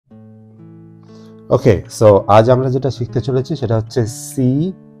ওকে, so আজ আমরা যেটা শিখতে চলেছি সেটা হচ্ছে সি,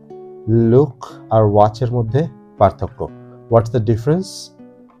 লুক আর ওয়াচের মধ্যে পার্থক্য। What's the difference?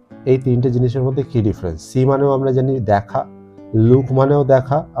 এই তিনটে জিনিসের মধ্যে কি ডিফারেন্স? সি মানেও আমরা জানি দেখা, লুক মানেও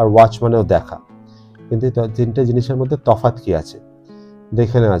দেখা, আর ওয়াচ মানেও দেখা। কিন্তু তিনটে জিনিসের মধ্যে তফাৎ কি আছে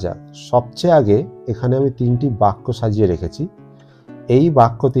দেখে নেওয়া যাক। সবচেয়ে আগে এখানে আমি তিনটি বাক্য সাজিয়ে রেখেছি। এই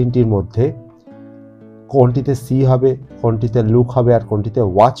বাক্য তিনটির মধ্যে কোনটিতে সি হবে, কোনটিতে লুক হবে আর কোনটিতে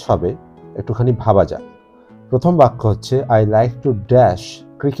ওয়াচ হবে একটুখানি ভাবা যাক। প্রথম বাক্য হচ্ছে I like to dash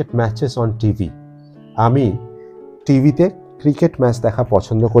cricket matches on TV. আমি টিভিতে ক্রিকেট ম্যাচ দেখা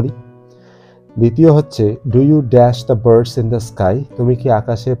পছন্দ করি। দ্বিতীয় হচ্ছে do you dash the birds in the sky. তুমি কি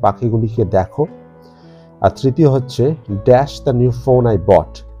আকাশে পাখিগুলিকে দেখো? আর তৃতীয় হচ্ছে dash the new phone I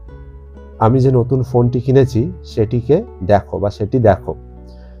bought. আমি যে নতুন ফোনটি কিনেছি সেটিকে দেখো বা সেটি দেখো।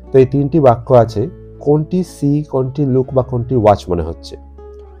 তো এই তিনটি বাক্য আছে, কোনটি সি, কোনটি লুক বা কোনটি ওয়াচ মনে হচ্ছে?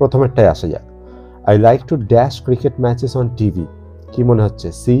 প্রথমেরটাই আসা যাক। I like to dash cricket matches on TV. কি মনে হচ্ছে,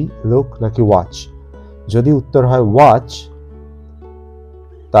 সি, লুক নাকি ওয়াচ? যদি উত্তর হয় ওয়াচ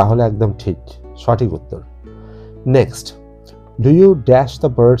তাহলে একদম ঠিক, সঠিক উত্তর। Next, do you dash the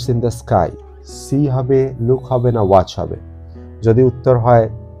birds in the sky. C হবে, লুক হবে না ওয়াচ হবে? যদি উত্তর হয়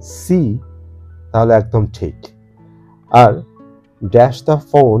সি তাহলে একদম ঠিক। আর dash the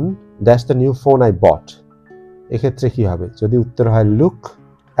phone, dash the new phone I bought, এক্ষেত্রে কি হবে? যদি উত্তর হয় লুক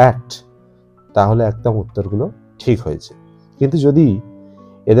অ্যাট তাহলে একদম উত্তরগুলো ঠিক হয়েছে। কিন্তু যদি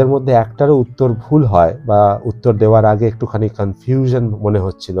এদের মধ্যে একটারও উত্তর ভুল হয় বা উত্তর দেওয়ার আগে একটুখানি কনফিউশন মনে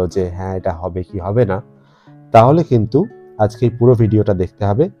হচ্ছিল যে হ্যাঁ এটা হবে কি হবে না, তাহলে কিন্তু আজকে এই পুরো ভিডিওটা দেখতে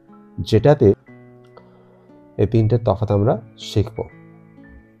হবে, যেটাতে এই তিনটে তফাৎ আমরা শিখব।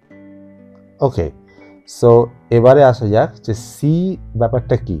 ওকে, সো এবারে আসা যাক যে সি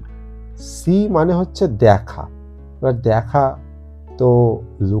ব্যাপারটা কি। সি মানে হচ্ছে দেখা। এবার দেখা তো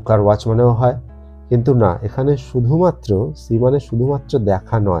লুক আর ওয়াচ মানেও হয়, কিন্তু না, এখানে শুধুমাত্র সি মানে শুধুমাত্র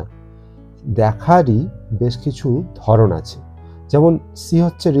দেখা নয়, দেখারই বেশ কিছু ধরন আছে। যেমন সি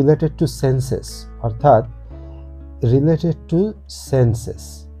হচ্ছে রিলেটেড টু সেন্সেস, অর্থাৎ রিলেটেড টু সেন্সেস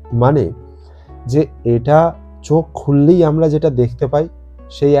মানে যে এটা চোখ খুললেই আমরা যেটা দেখতে পাই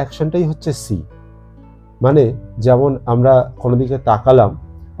সেই অ্যাকশনটাই হচ্ছে সি। মানে যেমন আমরা কোনো দিকে তাকালাম,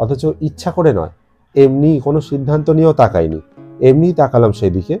 অথচ ইচ্ছা করে নয়, এমনি কোনো সিদ্ধান্ত নিয়েও তাকাইনি, এমনি তাকালাম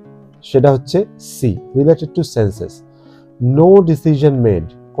সেই দিকে, সেটা হচ্ছে C, related to senses. No decision made,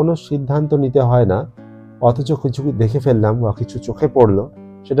 কোনো সিদ্ধান্ত নিতে হয় না, অথচ কিছু দেখে ফেললাম বা কিছু চোখে পড়লো,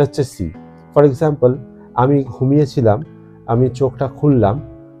 সেটা হচ্ছে সি। ফর এক্সাম্পল, আমি ঘুমিয়েছিলাম, আমি চোখটা খুললাম,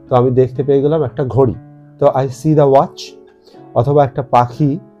 তো আমি দেখতে পেয়ে গেলাম একটা ঘড়ি, তো আই সি দ্য ওয়াচ। অথবা একটা পাখি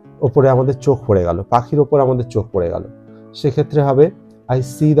ওপরে আমাদের চোখ পড়ে গেল, পাখির ওপর আমাদের চোখ পড়ে গেল, সেক্ষেত্রে হবে আই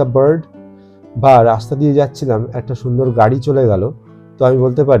সি দ্য বার্ড। বা রাস্তা দিয়ে যাচ্ছিলাম, একটা সুন্দর গাড়ি চলে গেল, তো আমি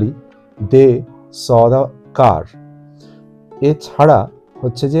বলতে পারি দে স দ্য কার। এছাড়া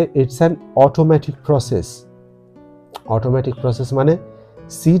হচ্ছে যে it's an automatic process. Automatic process মানে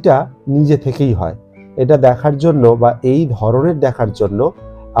সিটা নিজে থেকেই হয়। এটা দেখার জন্য বা এই ধরনের দেখার জন্য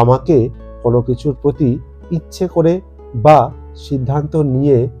আমাকে কোনো কিছুর প্রতি ইচ্ছে করে বা সিদ্ধান্ত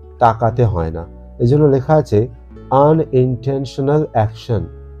নিয়ে তাকাতে হয় না। এজন্য লেখা আছে আনইনটেনশনাল অ্যাকশন,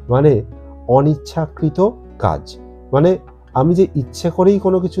 মানে অনিচ্ছাকৃত কাজ। মানে আমি যে ইচ্ছে করেই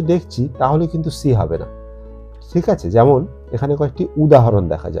কোনো কিছু দেখছি তাহলে কিন্তু সি হবে না, ঠিক আছে? যেমন এখানে কয়েকটি উদাহরণ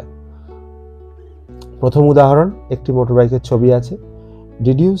দেখা যায়। প্রথম উদাহরণ, একটি মোটর বাইকের ছবি আছে।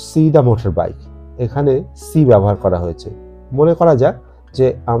 Did you C the motor bike? এখানে সি ব্যবহার করা হয়েছে। মনে করা যাক যে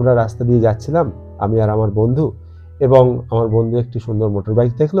আমরা রাস্তা দিয়ে যাচ্ছিলাম, আমি আর আমার বন্ধু, এবং আমার বন্ধু একটি সুন্দর মোটর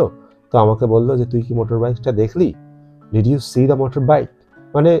বাইক দেখলো, তো আমাকে বললো যে তুই কি মোটর বাইকটা দেখলি? Did you C the motor bike,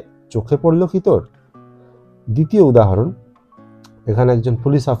 মানে চোখে পড়লো কি তোর? দ্বিতীয় উদাহরণ, এখানে একজন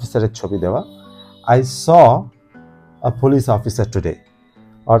পুলিশ অফিসারের ছবি দেওয়া। I saw a police officer today,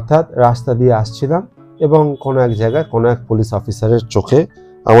 অর্থাৎ রাস্তা দিয়ে আসছিলাম এবং কোনো এক জায়গায় কোনো এক পুলিশ অফিসারের চোখে,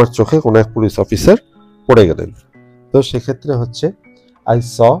 আমার চোখে কোনো এক পুলিশ অফিসার পড়ে গেলেন, তো সেক্ষেত্রে হচ্ছে I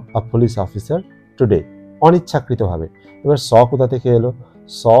saw a police officer today, অনিচ্ছাকৃতভাবে। এবার স কোথা থেকে এলো?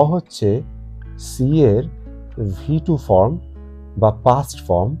 স হচ্ছে সি এর V2 ফর্ম বা পাস্ট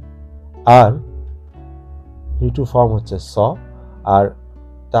ফর্ম, আর V2 ফর্ম হচ্ছে স, আর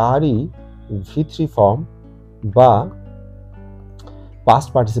তারই V3 ফর্ম বা পাস্ট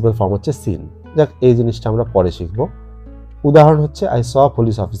পার্টিসিপল ফর্ম হচ্ছে সিন। যাক, এই জিনিসটা আমরা পরে শিখব। উদাহরণ হচ্ছে I saw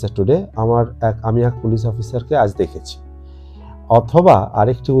police officer today, আমি এক পুলিশ অফিসারকে আজ দেখেছি। অথবা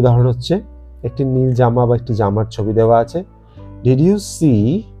আরেকটি উদাহরণ হচ্ছে, একটি নীল জামা বা একটি জামার ছবি দেওয়া আছে। Did you C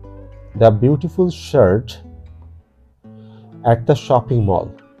the beautiful shirt at the shopping mall?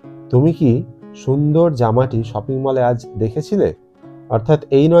 তুমি কি সুন্দর জামাটি শপিং মলে আজ দেখেছিলে? অর্থাৎ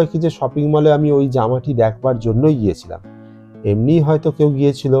এই নয় কি যে শপিং মলে আমি ওই জামাটি দেখবার জন্যই গিয়েছিলাম, এমনি হয়তো কেউ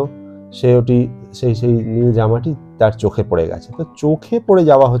গিয়েছিল, সেই নীল জামাটি তার চোখে পড়ে গেছে। তো চোখে পড়ে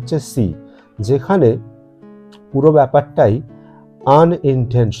যাওয়া হচ্ছে সি, যেখানে পুরো ব্যাপারটাই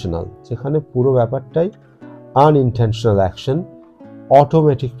আনইনটেনশনাল, যেখানে পুরো ব্যাপারটাই আনইনটেনশনাল অ্যাকশন,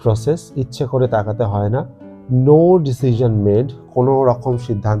 অটোমেটিক প্রসেস, ইচ্ছে করে তাকাতে হয় না, নো ডিসিশন মেড, কোনো রকম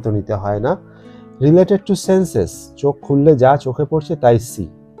সিদ্ধান্ত নিতে হয় না, রিলেটেড টু সেন্সেস, চোখ খুললে যা চোখে পড়ছে তাই সি।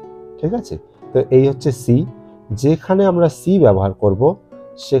 ঠিক আছে, তো এই হচ্ছে সি। যেখানে আমরা সি ব্যবহার করব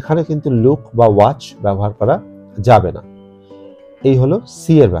সেখানে কিন্তু লুক বা ওয়াচ ব্যবহার করা যাবে না। এই হলো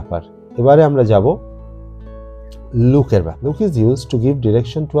সি এর ব্যাপার। এবারে আমরা যাব লুকের ব্যাপার। Look is use to give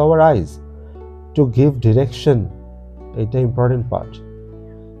direction to our eyes. To give direction, এটা ইম্পর্টেন্ট পার্ট।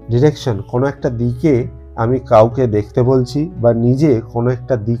 ডিরেকশন, কোনো একটা দিকে আমি কাউকে দেখতে বলছি বা নিজে কোনো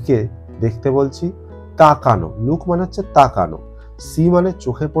একটা দিকে দেখতে বলছি। তাকানো, লুক মানে হচ্ছে তাকানো। সি মানে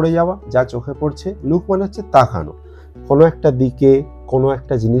চোখে পড়ে যাওয়া, যা চোখে পড়ছে। লুক মানে হচ্ছে তাকানো, কোনো একটা দিকে, কোনো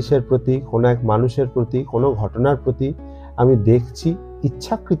একটা জিনিসের প্রতি, কোনো এক মানুষের প্রতি, কোনো ঘটনার প্রতি আমি দেখছি,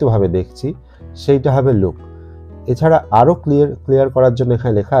 ইচ্ছাকৃতভাবে দেখছি, সেইটা হবে লুক। এছাড়া আরও ক্লিয়ার করার জন্য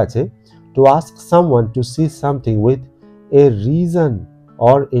এখানে লেখা আছে to ask someone to see something with a reason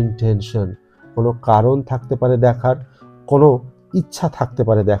or intention. কোনো কারণ থাকতে পারে দেখার, কোনো ইচ্ছা থাকতে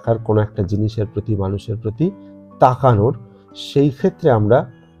পারে দেখার, কোনো একটা জিনিসের প্রতি, মানুষের প্রতি তাকানোর, সেই ক্ষেত্রে আমরা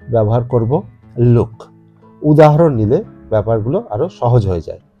ব্যবহার করব লুক। উদাহরণ নিলে ব্যাপারগুলো আরো সহজ হয়ে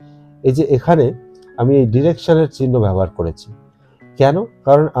যায়। এই যে এখানে আমি এই ডিরেকশনের চিহ্ন ব্যবহার করেছি, কেন?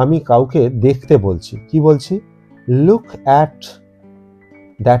 কারণ আমি কাউকে দেখতে বলছি। কি বলছি? Look at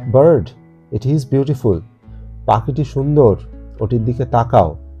that bird, it is beautiful. পাখিটি সুন্দর, ওটির দিকে তাকাও।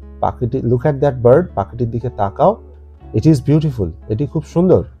 পাখিটি, লুক অ্যাট দ্যাট বার্ড, পাখিটির দিকে তাকাও, ইট ইজ বিউটিফুল, এটি খুব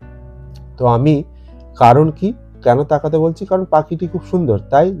সুন্দর। তো আমি কারণ কি, কেন তাকাতে বলছি? কারণ পাখিটি খুব সুন্দর,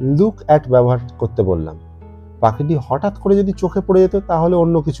 তাই লুক অ্যাট ব্যবহার করতে বললাম। পাখিটি হঠাৎ করে যদি চোখে পড়ে যেত তাহলে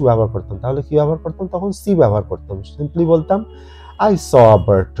অন্য কিছু ব্যবহার করতাম। তাহলে কি ব্যবহার করতাম? তখন সি ব্যবহার করতাম। সিম্পলি বলতাম I saw a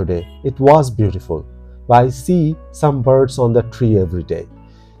bird today, it was beautiful, বা I see some birds on the tree every day.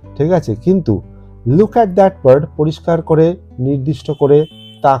 ঠিক আছে, কিন্তু লুক অ্যাট দ্যাট বার্ড পরিষ্কার করে, নির্দিষ্ট করে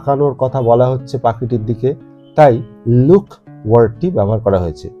তাকানোর কথা বলা হচ্ছে পাখিটির দিকে, তাই লুক ওয়ার্ডটি ব্যবহার করা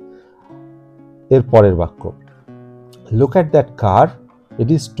হয়েছে। এর পরের বাক্য, look at that car, it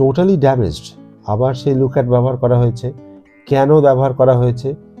is totally damaged. আবার সেই লুক অ্যাট ব্যবহার করা হয়েছে। কেন ব্যবহার করা হয়েছে?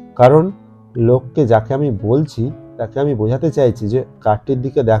 কারণ লোককে, যাকে আমি বলছি, তাকে আমি বোঝাতে চাইছি যে কারটির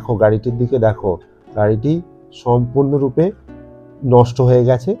দিকে দেখো, গাড়িটির দিকে দেখো, গাড়িটি সম্পূর্ণরূপে নষ্ট হয়ে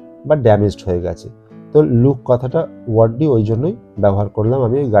গেছে বা ড্যামেজড হয়ে গেছে। তো লুক কথাটা, ওয়ার্ডটি ওই জন্যই ব্যবহার করলাম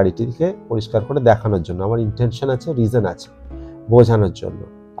আমি, ওই গাড়িটিকে পরিষ্কার করে দেখানোর জন্য। আমার ইন্টেনশন আছে, রিজন আছে, বোঝানোর জন্য।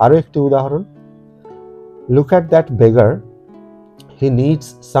 আরও একটি উদাহরণ, look at that বেগার, he needs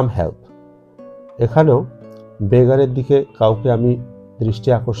some help. এখানেও বেগারের দিকে কাউকে আমি দৃষ্টি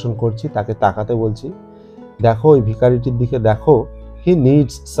আকর্ষণ করছি, তাকে তাকাতে বলছি, দেখো ওই ভিখারিটির দিকে দেখো, হি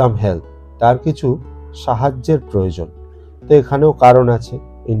নিডস সাম হেল্প, তার কিছু সাহায্যের প্রয়োজন। তো এখানেও কারণ আছে,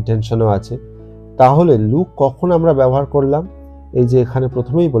 ইন্টেনশনও আছে। তাহলে লুক কখন আমরা ব্যবহার করলাম? এই যে এখানে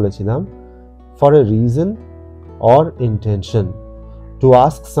প্রথমেই বলেছিলাম, for a reason or intention, to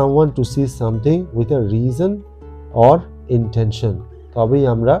ask someone to see something with a reason or intention, তবেই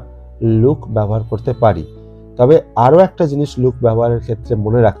আমরা লুক ব্যবহার করতে পারি। তবে আরও একটা জিনিস লুক ব্যবহারের ক্ষেত্রে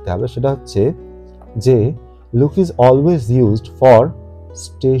মনে রাখতে হবে, সেটা হচ্ছে যে look is always used for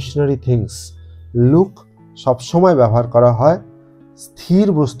stationery things. Look সবসময় ব্যবহার করা হয় স্থির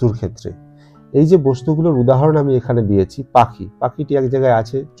বস্তুর ক্ষেত্রে। এই যে বস্তুগুলোর উদাহরণ আমি এখানে দিয়েছি, পাখি, পাখিটি এক জায়গায়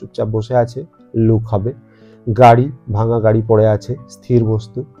আছে, চুপচাপ বসে আছে, লুক হবে। গাড়ি, ভাঙা গাড়ি পড়ে আছে, স্থির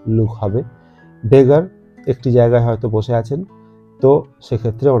বস্তু, লুক হবে। বেগার একটি জায়গায় হয়তো বসে আছেন, তো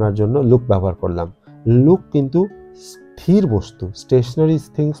সেক্ষেত্রে ওনার জন্য লুক ব্যবহার করলাম। লুক কিন্তু স্থির বস্তু, স্টেশনারি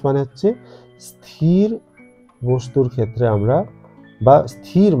থিংস মানে হচ্ছে স্থির বস্তুর ক্ষেত্রে আমরা, বা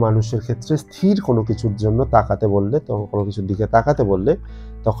স্থির মানুষের ক্ষেত্রে, স্থির কোনো কিছুর জন্য তাকাতে বললে, তখন কোনো কিছুর দিকে তাকাতে বললে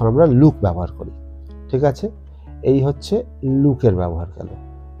তখন আমরা লুক ব্যবহার করি। ঠিক আছে, এই হচ্ছে লুকের ব্যবহার গেল।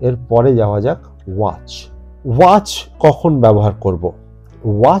 এর পরে যাওয়া যাক ওয়াচ। ওয়াচ কখন ব্যবহার করব?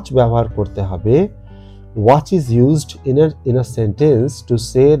 ওয়াচ ব্যবহার করতে হবে, watch is used in a sentence to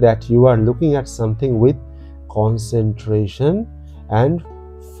say that you are looking at something with concentration and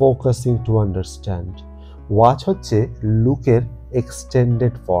focusing to understand. Watch হচ্ছে লুকের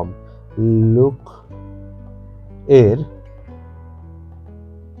এক্সটেন্ডেড ফর্ম। লুক এর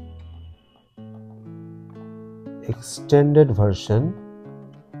এক্সটেন্ডেড ভার্সন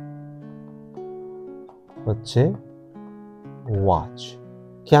হচ্ছে ওয়াচ।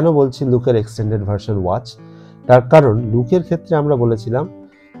 কেন বলছি লুকের এক্সটেন্ডেড ভার্সন ওয়াচ? তার কারণ লুকের ক্ষেত্রে আমরা বলেছিলাম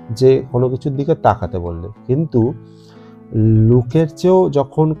যে কোনো কিছুর দিকে তাকাতে বললে, কিন্তু লুকের চেয়েও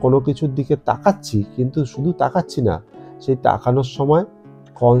যখন কোনো কিছুর দিকে তাকাচ্ছি, কিন্তু শুধু তাকাচ্ছি না, সেই তাকানোর সময়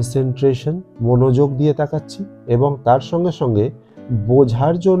কনসেন্ট্রেশন, মনোযোগ দিয়ে তাকাচ্ছি এবং তার সঙ্গে সঙ্গে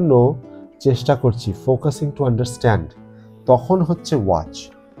বোঝার জন্য চেষ্টা করছি, ফোকাসিং টু আন্ডারস্ট্যান্ড, তখন হচ্ছে ওয়াচ।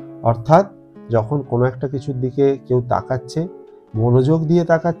 অর্থাৎ যখন কোনো একটা কিছুর দিকে কেউ তাকাচ্ছে, মনোযোগ দিয়ে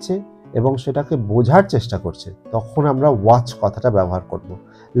তাকাচ্ছে এবং সেটাকে বোঝার চেষ্টা করছে, তখন আমরা ওয়াচ কথাটা ব্যবহার করব।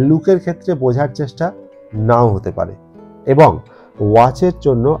 লুকের ক্ষেত্রে বোঝার চেষ্টা নাও হতে পারে। এবং ওয়াচের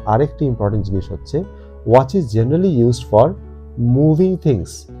জন্য আরেকটি ইম্পর্টেন্ট জিনিস হচ্ছে, watch is generally used for moving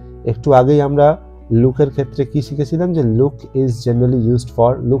things. একটু আগেই আমরা লুকের ক্ষেত্রে কি শিখেছিলাম, যে look is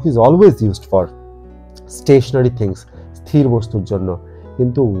always used for stationery things, স্থির বস্তুর জন্য,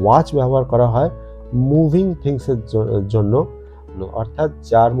 কিন্তু ওয়াচ ব্যবহার করা হয় মুভিং থিংসের জন্য, অর্থাৎ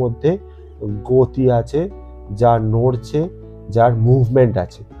যার মধ্যে গতি আছে, যার নড়ছে, যার মুভমেন্ট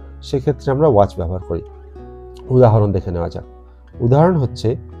আছে, সেক্ষেত্রে আমরা ওয়াচ ব্যবহার করি। উদাহরণ দেখে নেওয়া যাক। উদাহরণ হচ্ছে,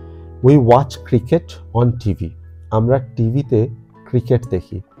 we watch cricket on TV. আমরা টিভিতে ক্রিকেট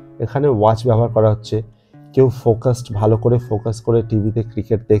দেখি। এখানে ওয়াচ ব্যবহার করা হচ্ছে, কেউ ভালো করে ফোকাস করে টিভিতে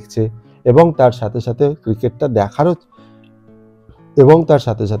ক্রিকেট দেখছে এবং তার সাথে সাথে ক্রিকেটটা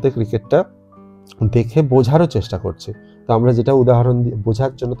ক্রিকেটটা দেখে বোঝারও চেষ্টা করছে। তো আমরা যেটা উদাহরণ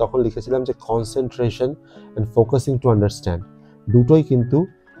বোঝার জন্য তখন লিখেছিলাম যে concentration and focusing to understand, দুটোই কিন্তু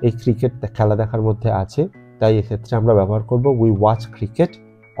এই ক্রিকেট খেলা দেখার মধ্যে আছে। তাই এক্ষেত্রে আমরা ব্যবহার করব we watch cricket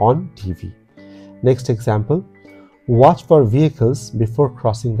on TV. Next example, watch for vehicles before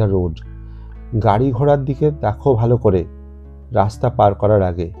crossing the road. গাড়ি ঘোড়ার দিকে দেখো ভালো করে রাস্তা পার করার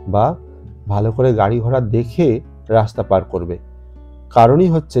আগে, বা ভালো করে গাড়ি ঘোড়া দেখে রাস্তা পার করবে। কারণই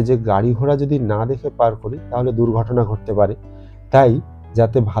হচ্ছে যে গাড়ি ঘোড়া যদি না দেখে পার করি তাহলে দুর্ঘটনা ঘটতে পারে। তাই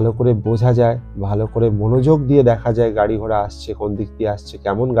যাতে ভালো করে বোঝা যায়, ভালো করে মনোযোগ দিয়ে দেখা যায় গাড়ি ঘোড়া আসছে, কোন দিক দিয়ে আসছে,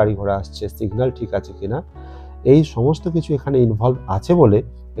 কেমন গাড়ি ঘোড়া আসছে, সিগন্যাল ঠিক আছে কিনা, এই সমস্ত কিছু এখানে ইনভলভ আছে বলে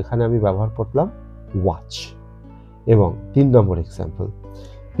এখানে আমি ব্যবহার করলাম ওয়াচ। এবং 3 নম্বর example,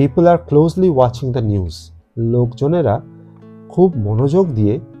 people are closely watching the news. লোকজনেরা খুব মনোযোগ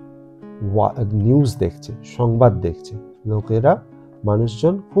দিয়ে নিউজ দেখছে, সংবাদ দেখছে।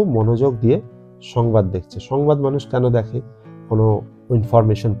 মানুষজন খুব মনোযোগ দিয়ে সংবাদ দেখছে। সংবাদ মানুষ কেন দেখে? কোনো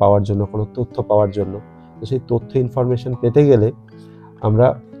ইনফরমেশন পাওয়ার জন্য, কোনো তথ্য পাওয়ার জন্য। তো সেই তথ্য ইনফরমেশন পেতে গেলে আমরা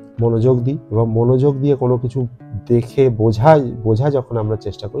মনোযোগ দিই, এবং মনোযোগ দিয়ে কোনো কিছু দেখে বোঝা যখন আমরা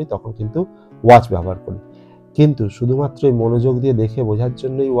চেষ্টা করি তখন কিন্তু ওয়াচ ব্যবহার করি। কিন্তু শুধুমাত্র এই মনোযোগ দিয়ে দেখে বোঝার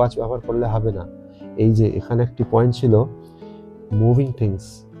জন্যই ওয়াচ ব্যবহার করলে হবে না। এই যে এখানে একটি পয়েন্ট ছিল, মুভিং থিংস,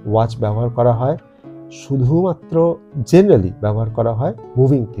 ওয়াচ ব্যবহার করা হয় শুধুমাত্র জেনারেলি ব্যবহার করা হয়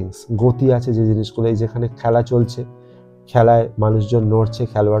মুভিং থিংস, গতি আছে যে জিনিসগুলো। এই যেখানে খেলা চলছে, খেলায় মানুষজন নড়ছে,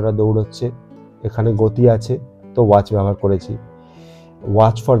 খেলোয়াড়রা দৌড়চ্ছে, এখানে গতি আছে, তো ওয়াচ ব্যবহার করেছি।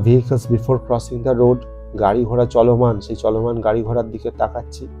 Watch for vehicles before crossing the road, গাড়ি ঘোড়া চলমান, সেই চলমান গাড়ি ঘোড়ার দিকে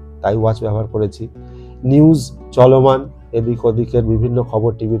তাকাচ্ছি, তাই ওয়াচ ব্যবহার করেছি। নিউজ চলমান, এদিক ওদিকের বিভিন্ন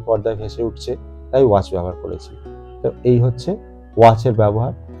খবর টিভির পর্দায় ভেসে উঠছে, তাই ওয়াচ ব্যবহার করেছি। তো এই হচ্ছে ওয়াচের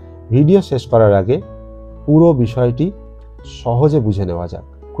ব্যবহার। ভিডিও শেষ করার আগে পুরো বিষয়টি সহজে বুঝে নেওয়া যাক,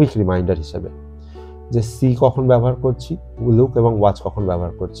 কুইক রিমাইন্ডার হিসেবে, যে সি কখন ব্যবহার করছি, লুক এবং ওয়াচ কখন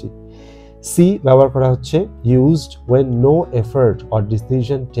ব্যবহার করছি। সি ব্যবহার করা হচ্ছে used when no effort or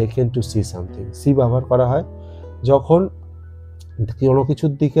decision taken to see something. C ব্যবহার করা হয় যখন কোনো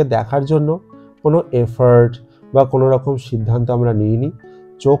কিছুর দিকে দেখার জন্য কোনো এফার্ট বা কোনো রকম সিদ্ধান্ত আমরা নিইনি,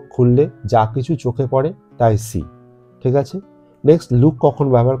 চোখ খুললে যা কিছু চোখে পড়ে তাই সি। ঠিক আছে। নেক্সট, লুক কখন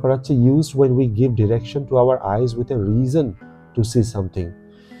ব্যবহার করা হচ্ছে, used when we give direction to our eyes with a reason to see something.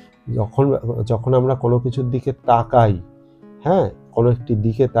 যখন আমরা কোনো কিছুর দিকে তাকাই, হ্যাঁ, কোনো একটি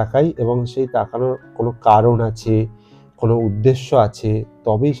দিকে তাকাই এবং সেই তাকানোর কোনো কারণ আছে, কোনো উদ্দেশ্য আছে,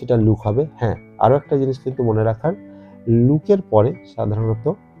 তবেই সেটা লুক হবে। হ্যাঁ, আরও একটা জিনিস কিন্তু মনে রাখার, লুকের পরে সাধারণত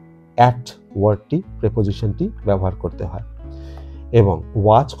অ্যাট ওয়ার্ডটি, প্রেপোজিশনটি ব্যবহার করতে হয়। এবং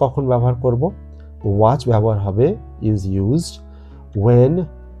ওয়াচ কখন ব্যবহার করব, ওয়াচ ব্যবহার হবে is used when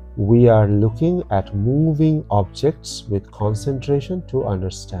we are looking at moving objects with concentration to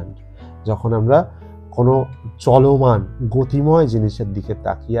understand. যখন আমরা কোনো চলমান গতিময় জিনিসের দিকে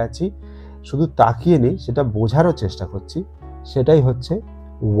তাকিয়ে আছি, শুধু তাকিয়ে নেই, সেটা বোঝারও চেষ্টা করছি, সেটাই হচ্ছে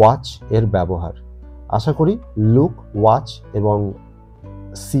ওয়াচ এর ব্যবহার। আশা করি লুক, ওয়াচ এবং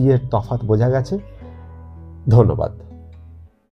সি এর তফাৎ বোঝা গেছে। ধন্যবাদ।